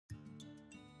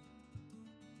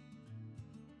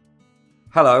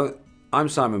Hello, I'm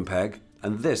Simon Pegg,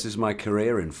 and this is my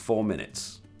career in 4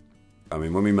 minutes. I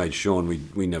mean, when we made Sean,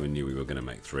 we never knew we were going to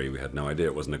make 3. We had no idea.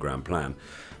 It wasn't a grand plan.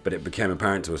 But it became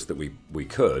apparent to us that we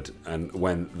could. And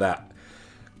when that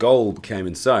goal came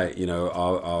in sight, you know,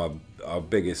 our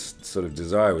biggest sort of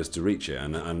desire was to reach it.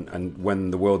 And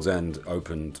when The World's End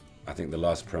opened, I think the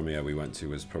last premiere we went to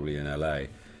was probably in LA.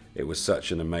 It was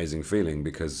such an amazing feeling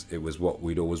because it was what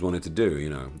we'd always wanted to do, you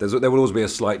know. There would always be a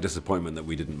slight disappointment that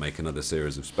we didn't make another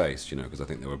series of Space, you know, because I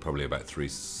think there were probably about 3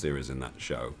 series in that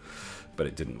show, but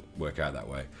it didn't work out that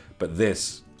way. But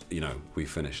this, you know, we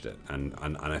finished it, and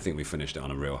I think we finished it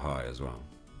on a real high as well.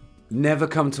 Never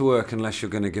come to work unless you're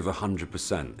going to give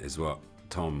 100% is what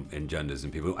Tom engenders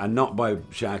in people, and not by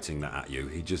shouting that at you.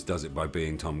 He just does it by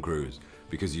being Tom Cruise,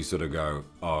 because you sort of go,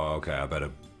 oh, okay, I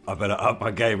better up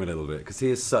my game a little bit, because he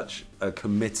is such a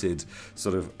committed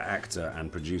sort of actor and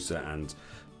producer and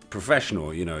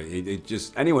professional, you know. It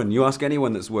just, you ask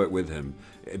anyone that's worked with him,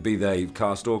 be they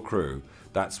cast or crew,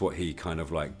 that's what he kind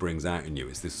of like brings out in you.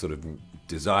 It's this sort of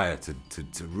desire to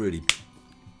really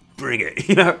bring it,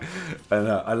 you know. And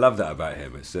I love that about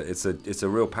him. It's a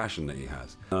real passion that he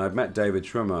has. And I've met David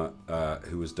Schwimmer,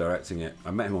 who was directing it.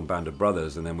 I met him on Band of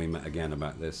Brothers, and then we met again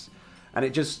about this. And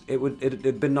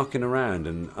it'd been knocking around,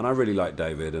 and I really liked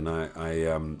David,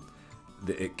 and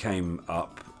it came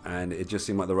up, and it just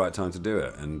seemed like the right time to do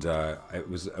it, and it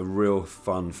was a real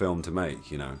fun film to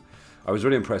make, you know. I was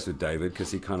really impressed with David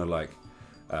because he kind of like,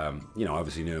 you know,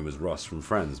 obviously knew him as Ross from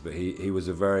Friends, but he was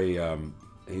a very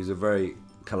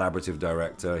collaborative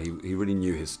director. He really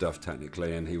knew his stuff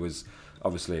technically, and he was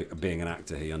obviously, being an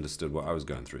actor, he understood what I was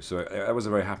going through. So it was a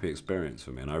very happy experience for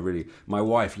me, and my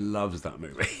wife loves that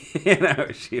movie. You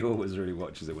know, she always really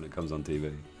watches it when it comes on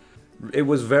TV. It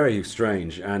was very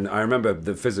strange, and I remember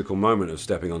the physical moment of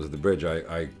stepping onto the bridge.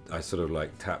 I sort of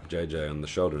like tapped JJ on the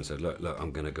shoulder and said, look,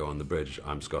 I'm going to go on the bridge.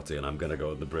 I'm Scotty, and I'm going to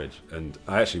go on the bridge. And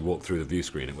I actually walked through the view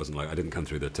screen. It wasn't like I didn't come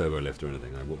through the turbo lift or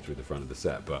anything. I walked through the front of the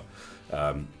set, but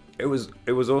it was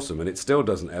awesome, and it still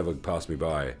doesn't ever pass me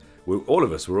by. All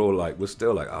of us we're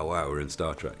still like, oh wow, we're in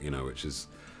Star Trek, you know, which is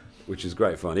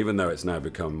great fun. Even though it's now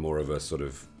become more of a sort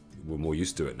of, we're more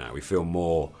used to it now. We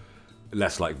feel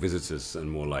less like visitors and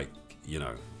more like, you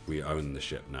know, we own the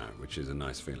ship now, which is a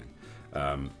nice feeling.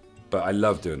 But I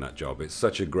love doing that job. It's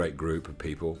such a great group of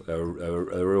people, a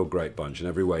real great bunch, and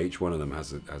every way each one of them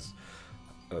has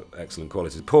excellent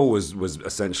qualities. Paul was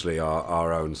essentially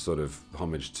our own sort of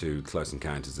homage to Close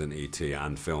Encounters and E.T.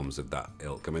 and films of that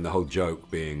ilk. I mean, the whole joke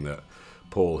being that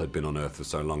Paul had been on Earth for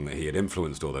so long that he had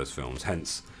influenced all those films.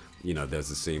 Hence, you know,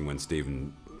 there's a scene when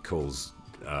Stephen calls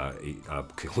Paul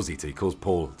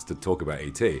to talk about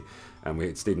E.T.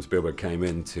 and Steven Spielberg came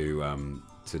in to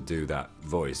do that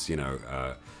voice, you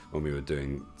know, when we were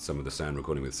doing some of the sound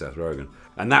recording with Seth Rogen.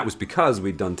 And that was because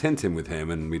we'd done Tintin with him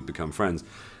and we'd become friends.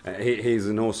 He's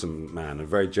an awesome man, a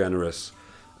very generous,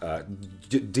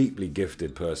 deeply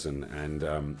gifted person, and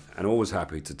always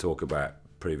happy to talk about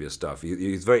previous stuff.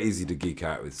 It's very easy to geek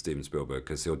out with Steven Spielberg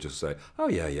because he'll just say, oh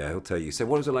yeah, he'll tell you. You say,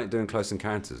 what was it like doing Close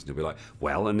Encounters? And he'll be like,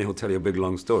 well, and he'll tell you a big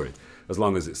long story, as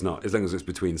long as it's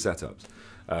between setups.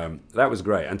 That was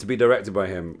great. And to be directed by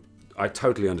him, I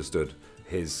totally understood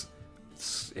his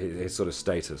sort of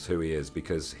status, who he is,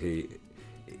 because he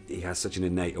has such an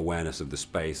innate awareness of the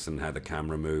space and how the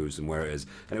camera moves and where it is.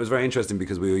 And it was very interesting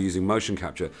because we were using motion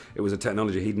capture. It was a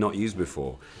technology he'd not used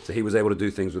before. So he was able to do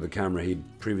things with the camera he'd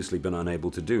previously been unable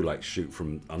to do, like shoot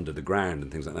from under the ground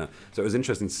and things like that. So it was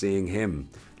interesting seeing him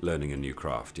learning a new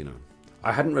craft, you know.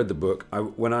 I hadn't read the book.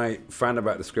 When I found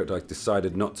about the script, I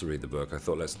decided not to read the book. I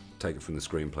thought, let's take it from the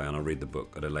screenplay and I'll read the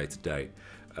book at a later date,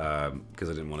 because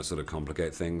I didn't want to sort of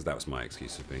complicate things. That was my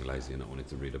excuse for being lazy and not wanting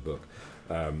to read a book.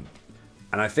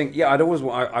 And I think, yeah,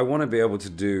 I want to be able to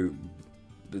do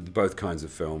both kinds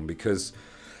of film because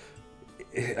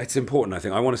it's important, I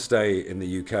think. I want to stay in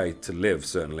the UK to live,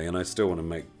 certainly, and I still want to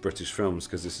make British films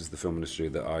because this is the film industry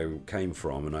that I came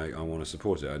from, and I want to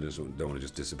support it. I just don't want to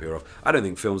just disappear off. I don't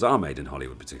think films are made in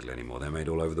Hollywood particularly anymore. They're made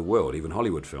all over the world. Even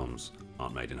Hollywood films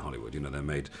aren't made in Hollywood. You know, they're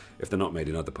made, if they're not made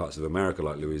in other parts of America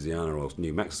like Louisiana or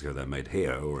New Mexico, they're made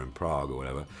here or in Prague or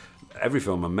whatever. Every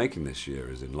film I'm making this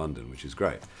year is in London, which is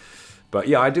great. But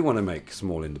yeah, I do want to make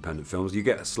small independent films. You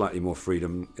get slightly more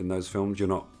freedom in those films. You're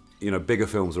not, you know, bigger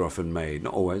films are often made,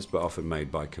 not always, but often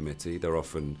made by committee. There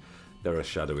are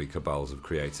shadowy cabals of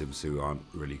creatives who aren't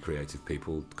really creative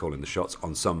people calling the shots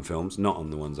on some films, not on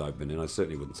the ones I've been in. I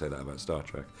certainly wouldn't say that about Star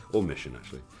Trek, or Mission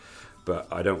actually. But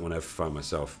I don't want to find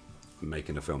myself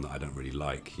making a film that I don't really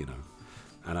like, you know.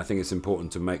 And I think it's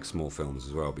important to make small films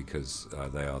as well because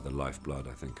they are the lifeblood,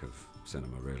 I think, of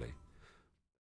cinema, really.